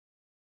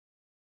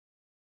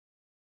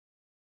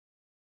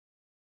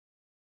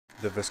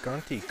The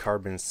Visconti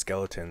carbon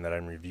skeleton that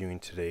I'm reviewing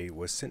today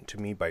was sent to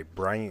me by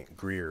Bryant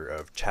Greer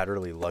of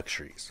Chatterley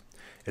Luxuries.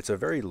 It's a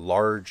very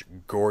large,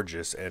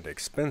 gorgeous, and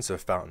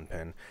expensive fountain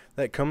pen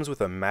that comes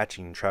with a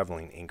matching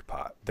traveling ink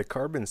pot. The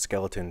carbon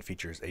skeleton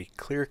features a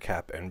clear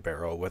cap and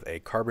barrel with a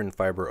carbon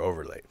fiber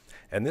overlay.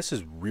 And this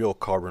is real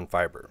carbon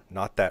fiber,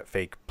 not that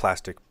fake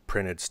plastic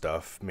printed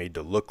stuff made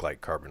to look like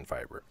carbon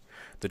fiber.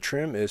 The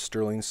trim is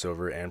sterling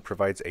silver and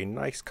provides a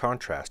nice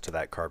contrast to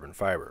that carbon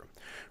fiber.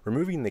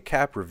 Removing the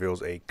cap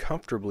reveals a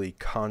comfortably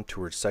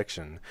contoured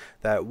section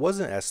that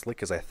wasn't as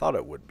slick as I thought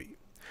it would be.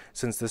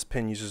 Since this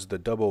pen uses the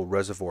double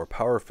reservoir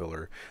power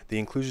filler, the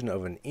inclusion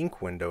of an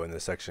ink window in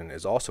this section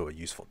is also a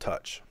useful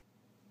touch.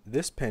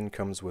 This pen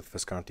comes with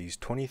Visconti's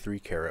 23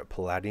 karat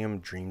Palladium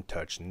Dream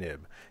Touch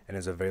nib and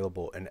is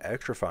available in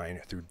extra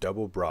fine through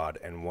double broad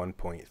and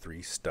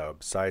 1.3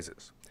 stub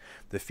sizes.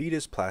 The feed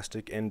is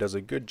plastic and does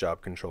a good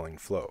job controlling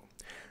flow.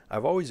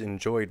 I've always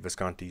enjoyed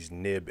Visconti's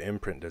nib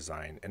imprint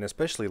design and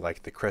especially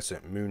like the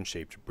crescent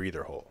moon-shaped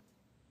breather hole.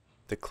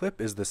 The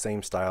clip is the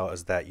same style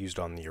as that used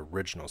on the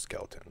original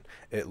skeleton.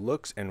 It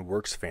looks and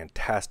works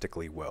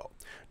fantastically well.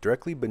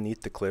 Directly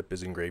beneath the clip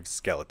is engraved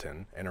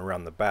skeleton, and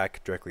around the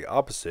back, directly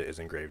opposite, is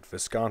engraved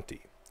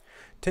Visconti.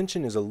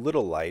 Tension is a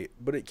little light,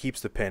 but it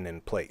keeps the pen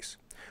in place.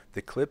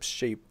 The clip's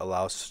shape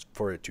allows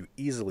for it to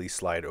easily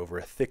slide over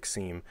a thick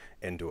seam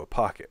into a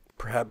pocket.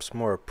 Perhaps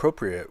more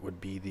appropriate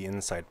would be the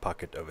inside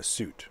pocket of a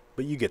suit,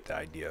 but you get the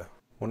idea.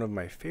 One of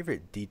my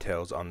favorite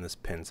details on this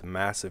pen's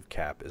massive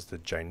cap is the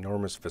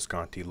ginormous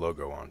Visconti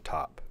logo on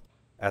top.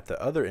 At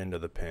the other end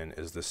of the pen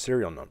is the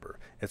serial number.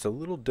 It's a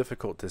little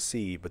difficult to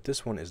see, but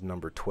this one is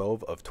number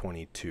 12 of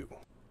 22.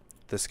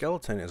 The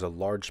skeleton is a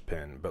large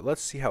pen, but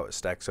let's see how it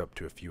stacks up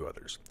to a few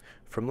others.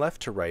 From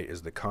left to right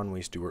is the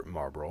Conway Stewart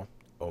Marlboro,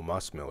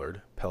 Omas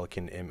Millard,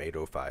 Pelican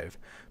M805,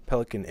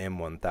 Pelican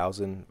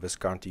M1000,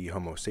 Visconti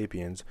Homo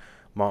sapiens,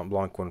 Mont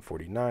Blanc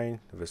 149,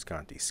 the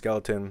Visconti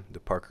Skeleton, the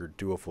Parker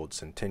Duofold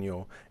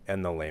Centennial,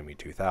 and the Lamy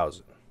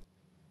 2000.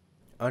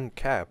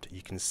 Uncapped,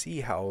 you can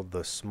see how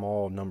the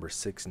small number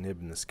 6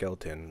 nib in the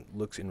skeleton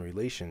looks in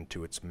relation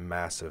to its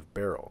massive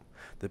barrel.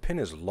 The pen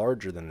is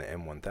larger than the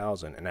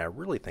M1000, and I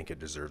really think it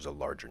deserves a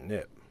larger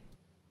nib.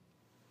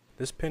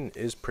 This pen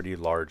is pretty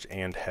large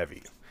and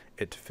heavy.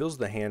 It fills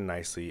the hand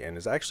nicely and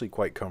is actually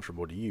quite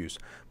comfortable to use,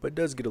 but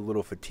does get a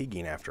little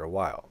fatiguing after a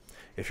while.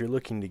 If you're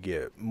looking to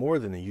get more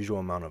than the usual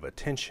amount of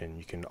attention,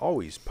 you can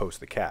always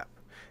post the cap.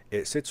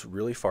 It sits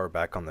really far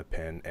back on the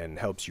pen and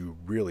helps you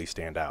really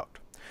stand out.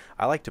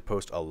 I like to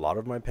post a lot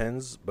of my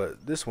pens,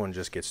 but this one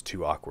just gets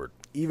too awkward,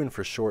 even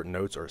for short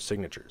notes or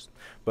signatures,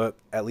 but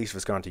at least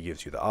Visconti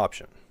gives you the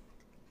option.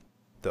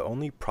 The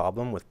only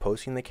problem with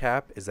posting the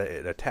cap is that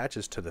it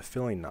attaches to the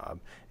filling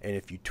knob, and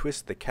if you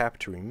twist the cap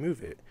to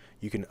remove it,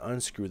 you can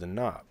unscrew the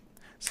knob.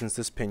 Since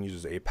this pen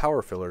uses a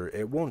power filler,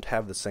 it won't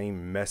have the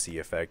same messy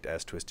effect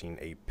as twisting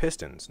a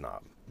piston's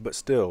knob, but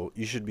still,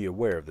 you should be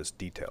aware of this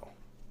detail.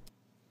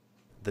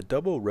 The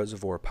double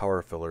reservoir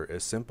power filler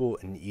is simple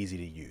and easy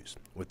to use.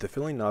 With the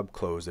filling knob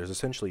closed, there's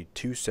essentially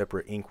two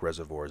separate ink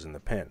reservoirs in the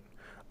pen.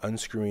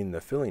 Unscrewing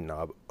the filling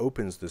knob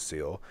opens the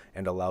seal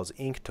and allows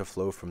ink to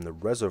flow from the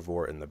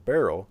reservoir in the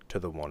barrel to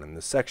the one in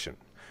the section.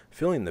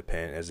 Filling the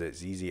pen is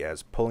as easy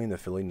as pulling the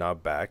filling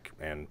knob back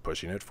and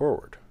pushing it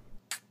forward.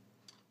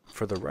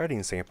 For the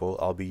writing sample,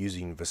 I'll be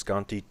using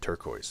Visconti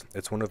Turquoise.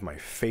 It's one of my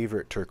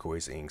favorite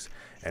turquoise inks,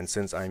 and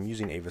since I'm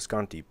using a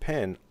Visconti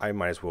pen, I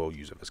might as well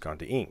use a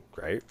Visconti ink,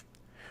 right?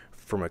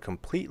 From a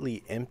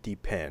completely empty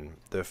pen,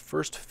 the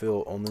first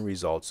fill only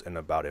results in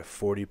about a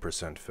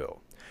 40%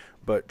 fill.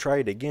 But try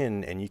it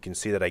again and you can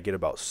see that I get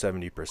about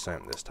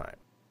 70% this time.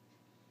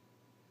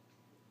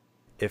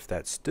 If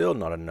that's still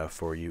not enough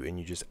for you and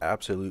you just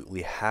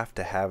absolutely have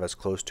to have as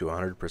close to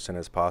 100%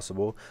 as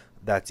possible,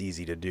 that's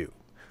easy to do.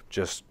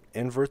 Just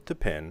invert the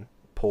pen,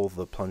 pull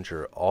the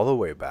plunger all the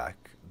way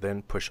back,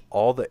 then push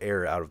all the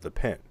air out of the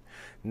pen.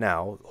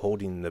 Now,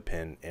 holding the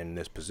pen in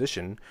this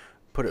position,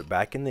 put it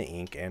back in the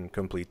ink and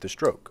complete the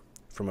stroke.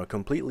 From a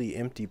completely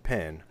empty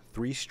pen,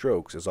 3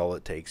 strokes is all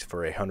it takes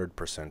for a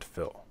 100%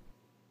 fill.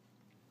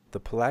 The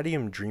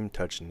Palladium Dream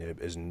Touch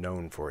nib is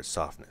known for its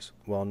softness.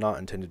 While not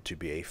intended to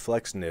be a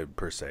flex nib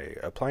per se,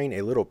 applying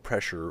a little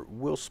pressure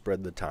will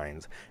spread the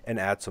tines and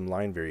add some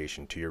line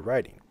variation to your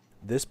writing.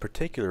 This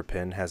particular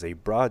pen has a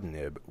broad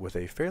nib with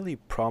a fairly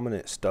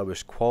prominent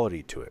stubbish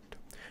quality to it.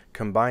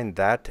 Combine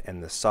that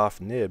and the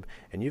soft nib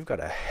and you've got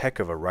a heck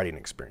of a writing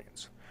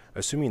experience,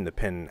 assuming the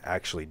pen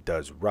actually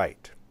does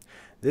write.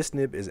 This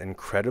nib is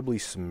incredibly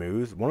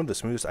smooth, one of the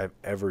smoothest I've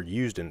ever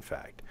used in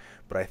fact,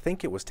 but I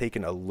think it was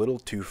taken a little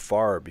too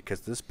far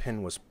because this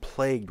pen was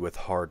plagued with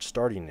hard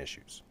starting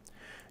issues.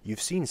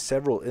 You've seen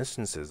several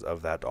instances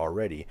of that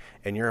already,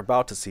 and you're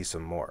about to see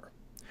some more.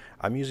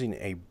 I'm using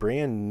a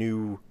brand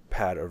new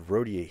pad of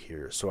Rhodiate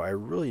here, so I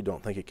really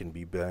don't think it can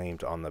be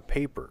blamed on the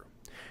paper.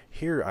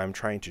 Here I'm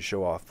trying to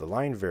show off the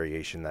line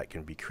variation that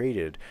can be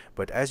created,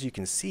 but as you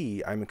can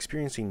see, I'm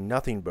experiencing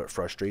nothing but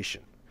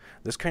frustration.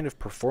 This kind of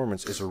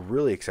performance is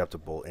really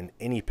acceptable in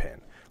any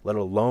pen, let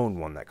alone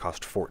one that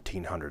cost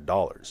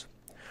 $1,400.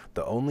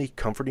 The only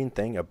comforting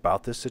thing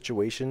about this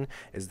situation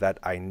is that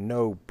I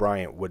know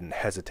Bryant wouldn't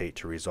hesitate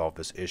to resolve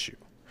this issue.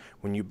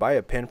 When you buy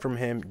a pen from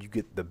him, you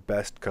get the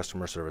best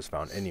customer service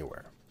found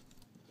anywhere.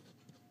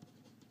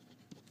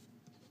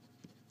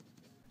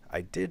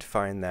 I did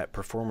find that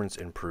performance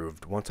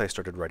improved once I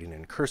started writing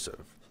in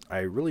cursive. I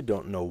really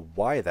don't know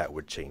why that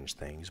would change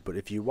things, but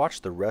if you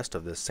watch the rest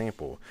of this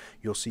sample,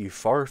 you'll see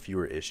far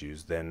fewer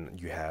issues than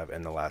you have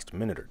in the last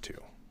minute or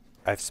two.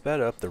 I've sped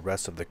up the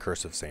rest of the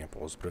cursive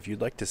samples, but if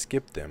you'd like to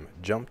skip them,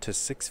 jump to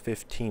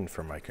 6:15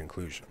 for my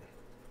conclusion.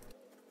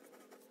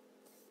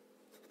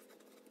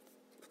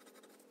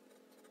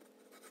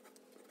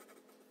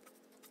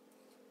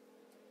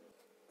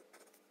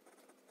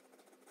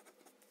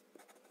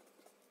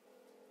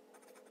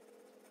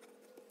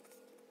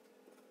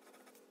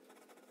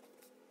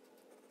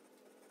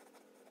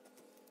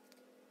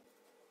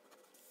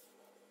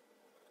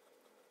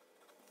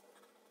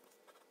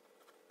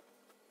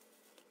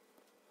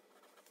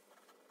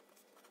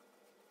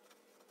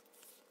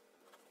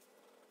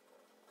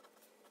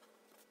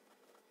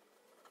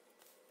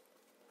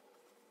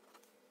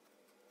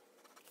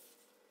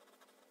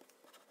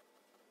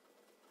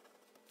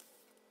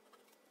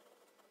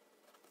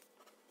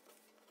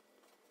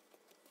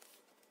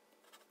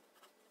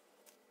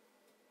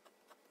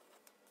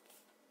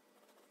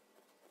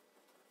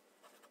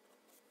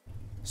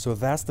 So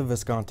that's the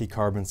Visconti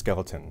carbon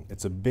skeleton.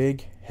 It's a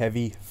big,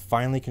 heavy,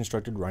 finely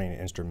constructed writing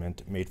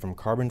instrument made from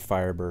carbon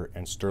fiber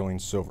and sterling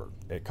silver.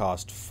 It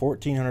cost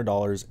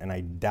 $1,400, and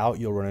I doubt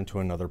you'll run into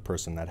another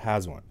person that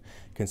has one,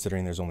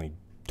 considering there's only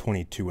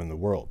 22 in the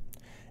world.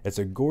 It's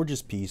a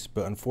gorgeous piece,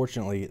 but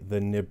unfortunately the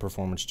nib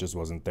performance just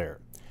wasn't there.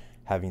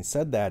 Having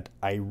said that,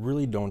 I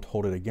really don't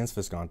hold it against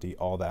Visconti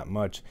all that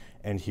much,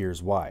 and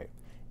here's why.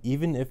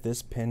 Even if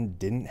this pen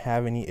didn't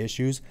have any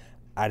issues,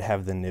 I'd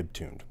have the nib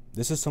tuned.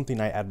 This is something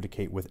I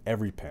advocate with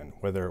every pen,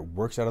 whether it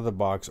works out of the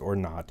box or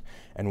not,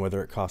 and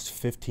whether it costs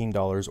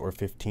 $15 or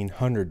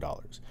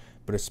 $1,500,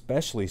 but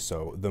especially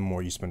so the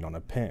more you spend on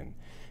a pen.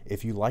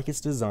 If you like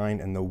its design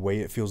and the way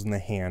it feels in the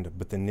hand,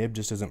 but the nib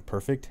just isn't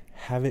perfect,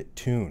 have it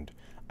tuned.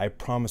 I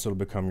promise it'll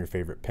become your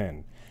favorite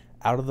pen.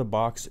 Out of the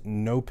box,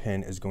 no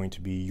pen is going to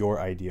be your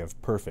idea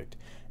of perfect,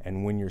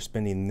 and when you're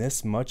spending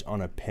this much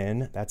on a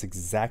pen, that's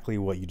exactly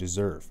what you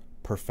deserve: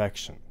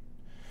 perfection.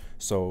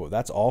 So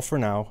that's all for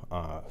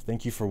now.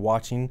 Thank you for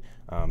watching.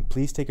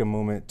 Please take a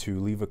moment to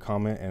leave a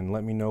comment and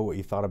let me know what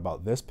you thought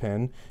about this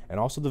pen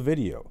and also the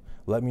video.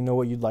 Let me know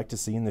what you'd like to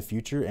see in the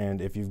future,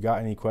 and if you've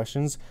got any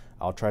questions,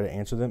 I'll try to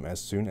answer them as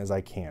soon as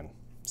I can.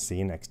 See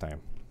you next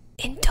time.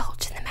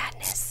 Indulge in the